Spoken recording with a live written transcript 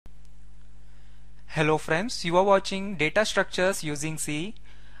Hello friends, you are watching Data Structures using C.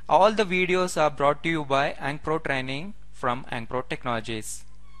 All the videos are brought to you by Ankpro Training from Ankpro Technologies.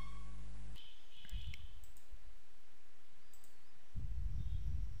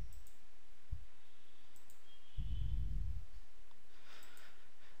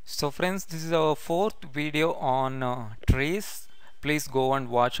 So friends, this is our fourth video on trees. Please go and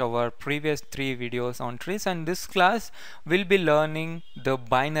watch our previous 3 videos on trees, and this class will be learning the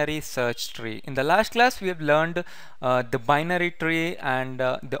binary search tree. In the last class we have learned the binary tree and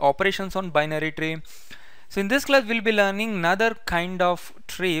the operations on binary tree. So in this class we'll be learning another kind of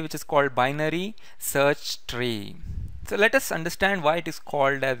tree which is called binary search tree. So let us understand why it is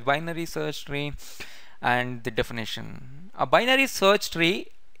called as binary search tree and the definition. A binary search tree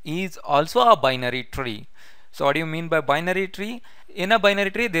is also a binary tree. So what do you mean by binary tree? In a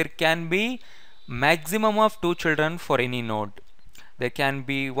binary tree there can be maximum of 2 children for any node. There can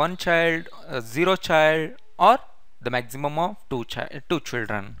be 1 child, 0 child, or the maximum of 2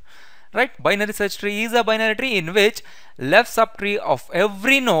 children. Right? Binary search tree is a binary tree in which left subtree of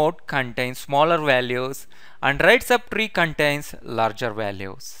every node contains smaller values and right subtree contains larger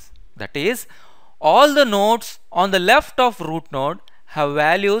values. That is, all the nodes on the left of root node have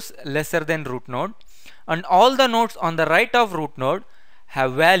values lesser than root node, and all the nodes on the right of root node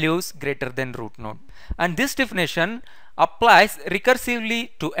have values greater than root node. And this definition applies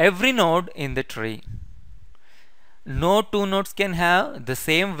recursively to every node in the tree. No 2 nodes can have the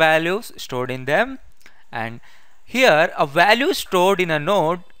same values stored in them, and here a value stored in a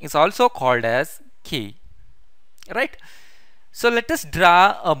node is also called as key. Right? So let us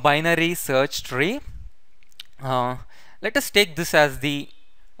draw a binary search tree. Let us take this as the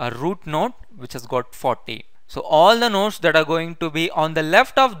root node which has got 40. So all the nodes that are going to be on the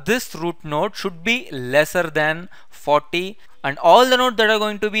left of this root node should be lesser than 40, and all the nodes that are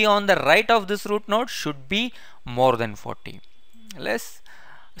going to be on the right of this root node should be more than 40. Less.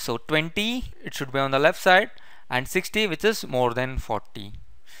 So 20 it should be on the left side, and 60 which is more than 40.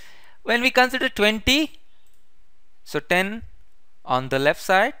 When we consider 20, so 10 on the left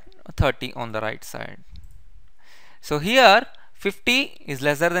side, 30 on the right side. So here 50 is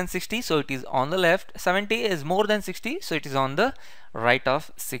lesser than 60, so it is on the left. 70 is more than 60, so it is on the right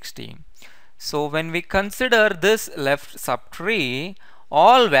of 60. So when we consider this left subtree,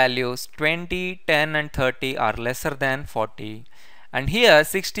 all values 20, 10 and 30 are lesser than 40, and here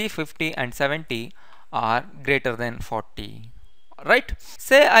 60, 50 and 70 are greater than 40. Right?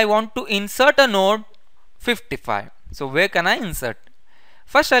 Say I want to insert a node 55. So where can I insert?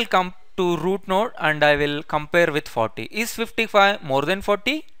 First I'll come to root node and I will compare with 40. Is 55 more than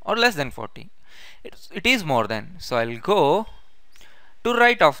 40 or less than 40? It is more than. So I'll go to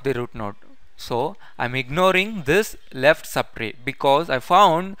right of the root node. So I'm ignoring this left subtree because I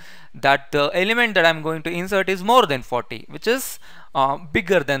found that the element that I'm going to insert is more than 40, which is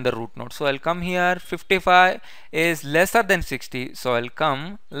bigger than the root node. So I'll come here. 55 is lesser than 60, so I'll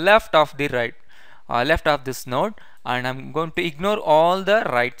come left of the right, left of this node, and I'm going to ignore all the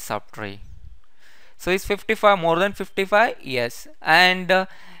right subtree. So is 55 more than 55? Yes. And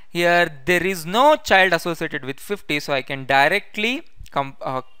here there is no child associated with 50, so I can directly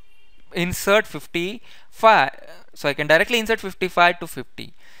insert 55. So I can directly insert 55 to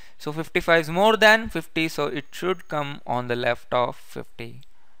 50. So 55 is more than 50, so it should come on the left of 50.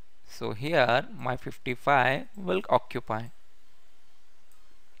 So here my 55 will occupy.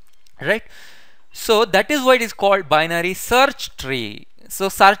 Right? So that is why it is called binary search tree. So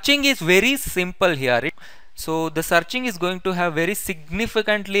searching is very simple here. So the searching is going to have very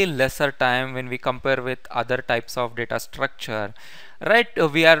significantly lesser time when we compare with other types of data structure. Right?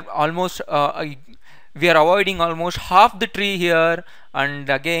 We are avoiding almost half the tree here, and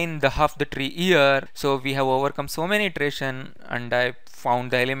again the half the tree here. So we have overcome so many iteration, and I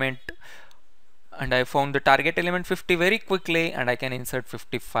found the element, and I found the target element 50 very quickly, and I can insert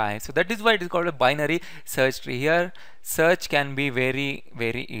 55. So that is why it is called a binary search tree. Here search can be very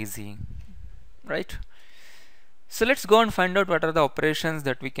easy. Right? So let's go and find out what are the operations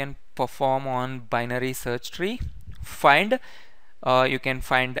that we can perform on binary search tree. Find, you can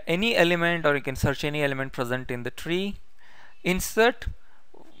find any element, or you can search any element present in the tree. Insert,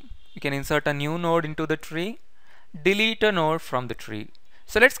 you can insert a new node into the tree. Delete a node from the tree.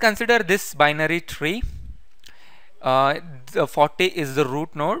 So let's consider this binary tree. The 40 is the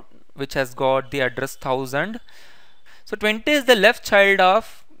root node which has got the address 1000. So 20 is the left child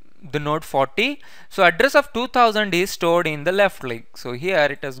of the node 40. So address of 2000 is stored in the left link. So here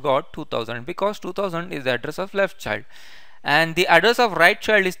it has got 2000 because 2000 is the address of left child, and the address of right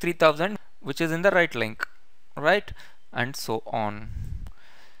child is 3000, which is in the right link. Right? And so on.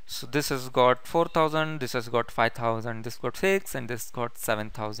 So this has got 4000, this has got 5000, this got 6, and this got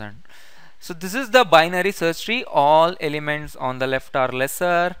 7000. So this is the binary search tree. All elements on the left are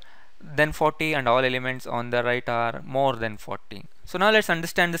lesser than 40 and all elements on the right are more than 40. So now let's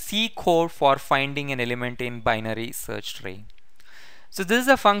understand the C code for finding an element in binary search tree. So this is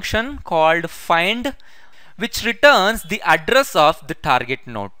a function called find, which returns the address of the target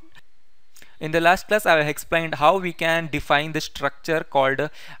node. In the last class I have explained how we can define the structure called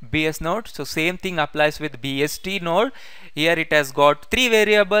bstNode. So same thing applies with bstNode. Here it has got three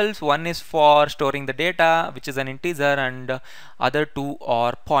variables. One is for storing the data, which is an integer, and other two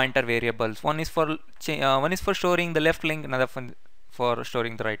are pointer variables. One is for storing the left link, another for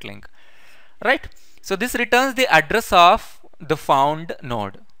storing the right link. Right? So this returns the address of the found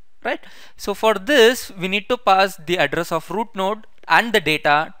node. Right? So for this we need to pass the address of root node and the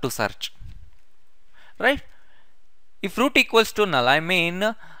data to search. Right? If root equals to null, I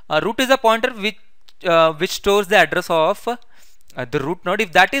mean root is a pointer which stores the address of the root node.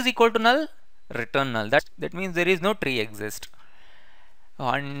 If that is equal to null, return null. That means there is no tree exist.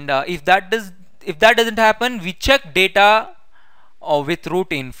 And if that doesn't happen, we check data with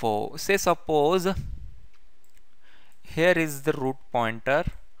root info. Say suppose here is the root pointer.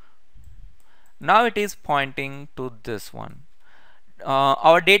 Now it is pointing to this one.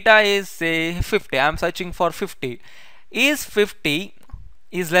 Our data is say 50. I am searching for 50. Is 50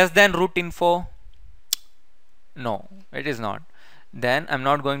 is less than root info? No, it is not. Then I'm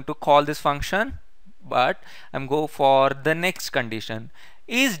not going to call this function, but I'm go for the next condition.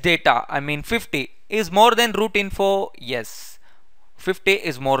 Is data, I mean 50, is more than root info? Yes. 50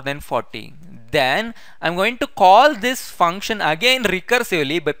 is more than 40. Then I'm going to call this function again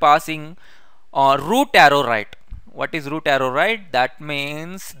recursively by passing root arrow right. What is root arrow right? That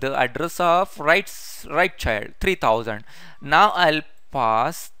means the address of right child, 3000. Now I'll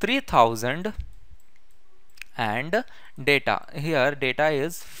pass 3000 and data. Here data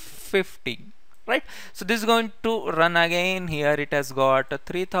is 50. Right? So this is going to run again. Here it has got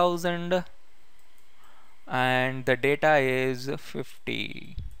 3000 and the data is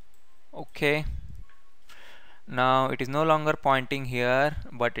 50. Okay. Now it is no longer pointing here,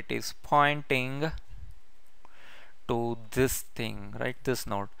 but it is pointing to this thing, right? This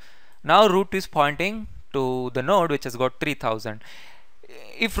node. Now root is pointing to the node which has got 3000.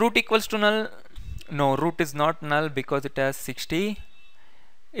 If root equals to null, no, root is not null because it has 60.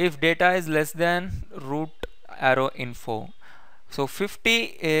 If data is less than root arrow info, so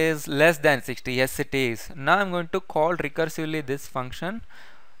 50 is less than 60. Yes, it is. Now I'm going to call recursively this function.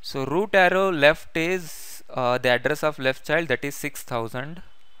 So root arrow left is the address of left child, that is 6000.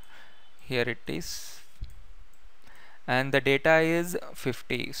 Here it is. And the data is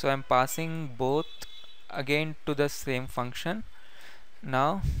 50. So I'm passing both again to the same function.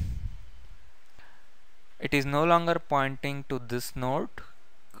 Now it is no longer pointing to this node,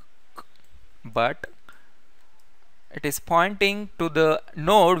 but it is pointing to the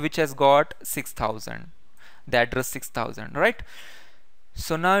node which has got 6000, the address 6000, right?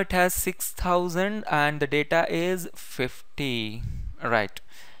 So now it has 6000 and the data is 50, right?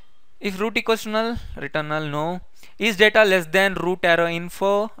 If root equals to null, return null. No. Is data less than root arrow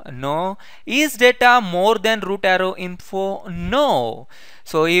info? No. Is data more than root arrow info? No.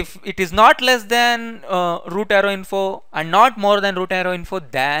 So if it is not less than root arrow info and not more than root arrow info,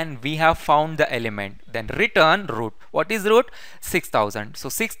 then we have found the element. Then return root. What is root? 6000. So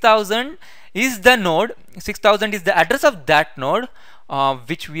 6000 is the node. 6000 is the address of that node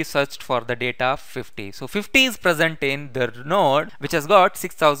which we searched for the data 50. So 50 is present in the node which has got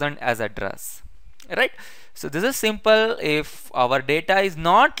 6000 as address, right? So this is simple. If our data is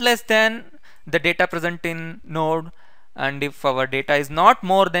not less than the data present in node, and if our data is not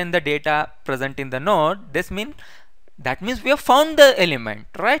more than the data present in the node, that means we have found the element,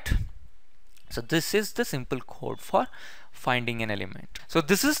 right? So this is the simple code for finding an element. So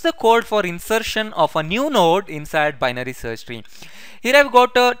this is the code for insertion of a new node inside binary search tree. Here I've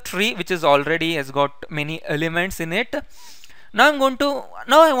got a tree which is already has got many elements in it. Now I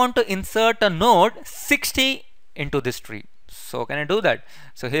want to insert a node 60 into this tree. So can I do that?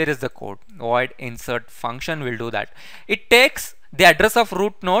 So here is the code. Void insert function will do that. It takes the address of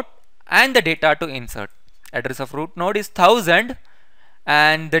root node and the data to insert. Address of root node is 1000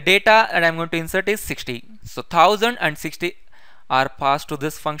 and the data that I'm going to insert is 60. So 1000 and 60 are passed to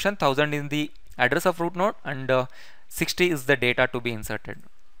this function. 1000 is the address of root node and 60 is the data to be inserted.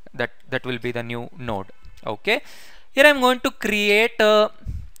 That will be the new node. Okay. Here I'm going to create a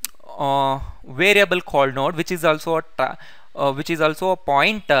variable called node, which is also a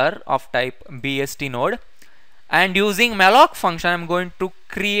pointer of type bstNode, and using malloc function I'm going to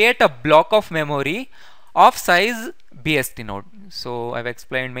create a block of memory of size bstNode. So I've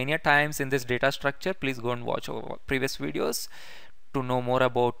explained many a times in this data structure. Please go and watch our previous videos to know more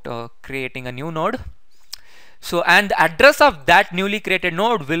about creating a new node. So, and the address of that newly created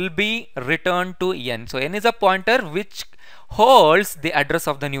node will be returned to n. So n is a pointer which holds the address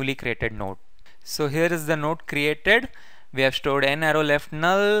of the newly created node. So here is the node created. We have stored n arrow left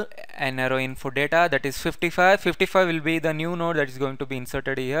null, n arrow info data, that is 55. 55 will be the new node that is going to be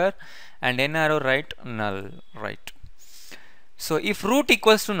inserted here, and n arrow right null, right. So if root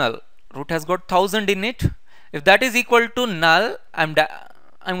equals to null, root has got 1000 in it. If that is equal to null, I'm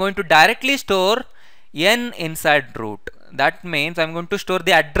going to directly store n inside root. That means I'm going to store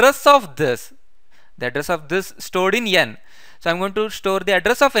the address of this. The address of this stored in n. So I'm going to store the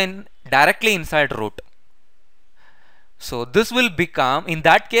address of n directly inside root. So this will become, in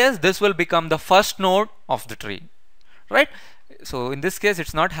that case, this will become the first node of the tree, right? So in this case,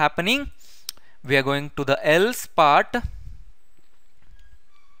 it's not happening. We are going to the else part.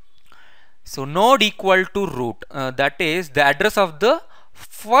 So node equal to root, that is the address of the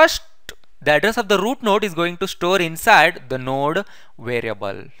the address of the root node is going to store inside the node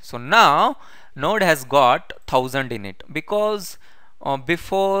variable. So now node has got 1000 in it, because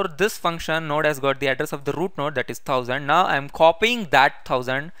before this function node has got the address of the root node, that is 1000. Now I am copying that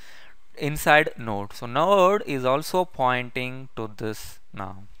 1000 inside node. So node is also pointing to this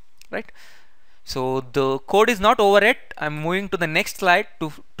now, right? So the code is not over yet. I'm moving to the next slide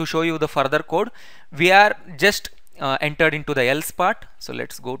to show you the further code. We are just entered into the else part. So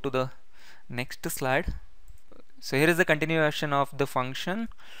let's go to the next slide. So here is the continuation of the function.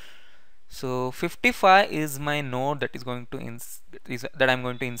 So 55 is my node that is going to that I'm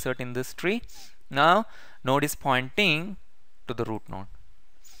going to insert in this tree. Now node is pointing to the root node.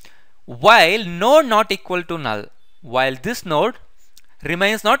 While node not equal to null, while this node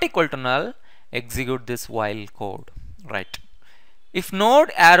remains not equal to null, execute this while code, right? If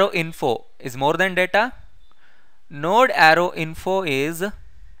node arrow info is more than data, node arrow info is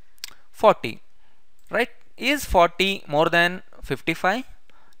 40, right? Is 40 more than 55?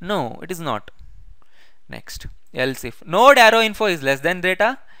 No, it is not. Next, else if node arrow info is less than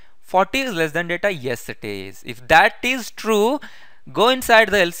data, 40 is less than data, yes it is. If that is true, go inside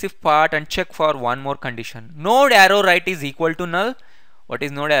the else if part and check for one more condition. Node arrow right is equal to null. What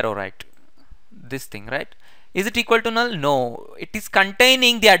is node arrow right? This thing, right? Is it equal to null? No, it is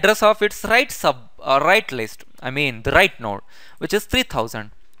containing the address of its right list. I mean the right node, which is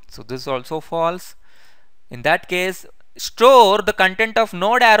 3000. So this also false. In that case, store the content of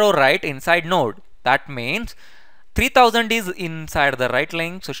node arrow right inside node. That means 3000 is inside the right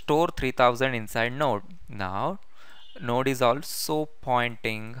link, so store 3000 inside node. Now node is also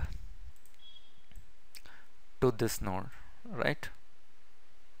pointing to this node, right?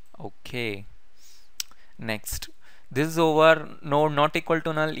 Okay. Next, this is over. Node not equal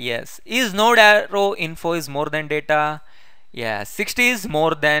to null, yes. Is node arrow info is more than data? Yes, 60 is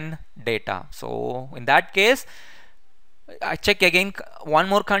more than data. So in that case, I check again one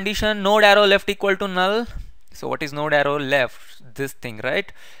more condition. Node arrow left equal to null. So what is node arrow left? This thing,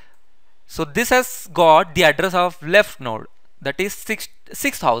 right? So this has got the address of left node, that is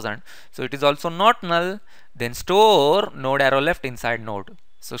 6000. So it is also not null. Then store node arrow left inside node.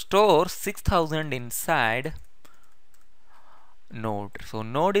 So store 6000 inside node. So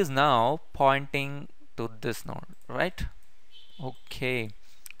node is now pointing to this node, right? Okay.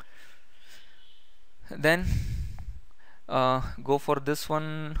 Then go for this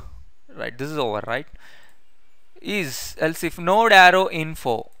one, right? This is over, right? Is else if node arrow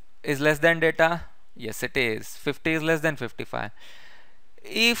info is less than data, yes it is. 50 is less than 55.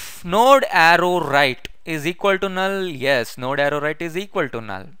 If node arrow right is equal to null, yes, node arrow right is equal to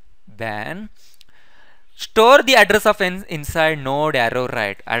null. Then store the address of n inside node arrow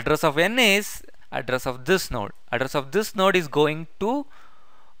right. Address of n is address of this node. Address of this node is going to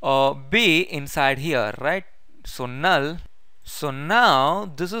be inside here, right? So null. So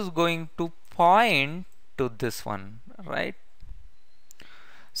now this is going to point to this one, right?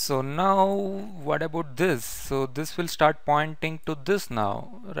 So now what about this? So this will start pointing to this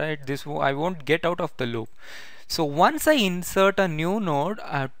now, right? This I won't get out of the loop. So once I insert a new node,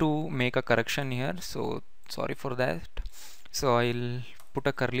 I have to make a correction here. So sorry for that. So I'll put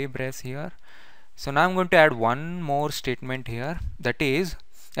a curly brace here. So now I'm going to add one more statement here. That is,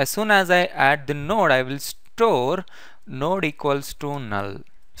 as soon as I add the node, I will store node equals to null,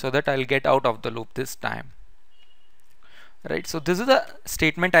 so that I'll get out of the loop this time. Right, so this is a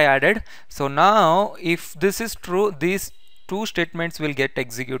statement I added. So now if this is true, these two statements will get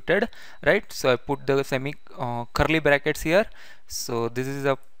executed, right? So I put the curly brackets here. So this is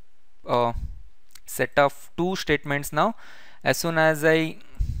a set of two statements now. As soon as I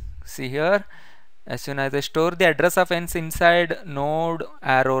see here, as soon as I store the address of n inside node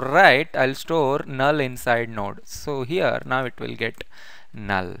arrow right, I'll store null inside node. So here now it will get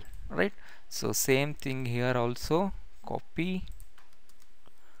null, right? So same thing here also, copy,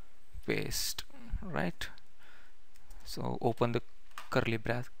 paste, right? So open the curly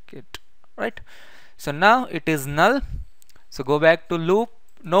bracket, right? So now it is null. So go back to loop,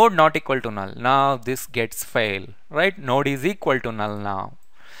 node not equal to null. Now this gets fail, right? Node is equal to null now.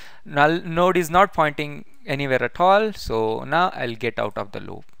 Null node is not pointing anywhere at all. So now I'll get out of the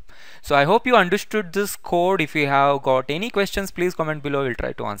loop. So I hope you understood this code. If you have got any questions, please comment below. We'll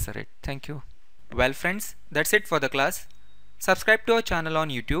try to answer it. Thank you. Well friends, that's it for the class. Subscribe to our channel on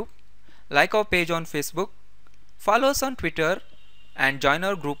YouTube, like our page on Facebook, follow us on Twitter, and join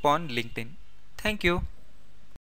our group on LinkedIn. Thank you.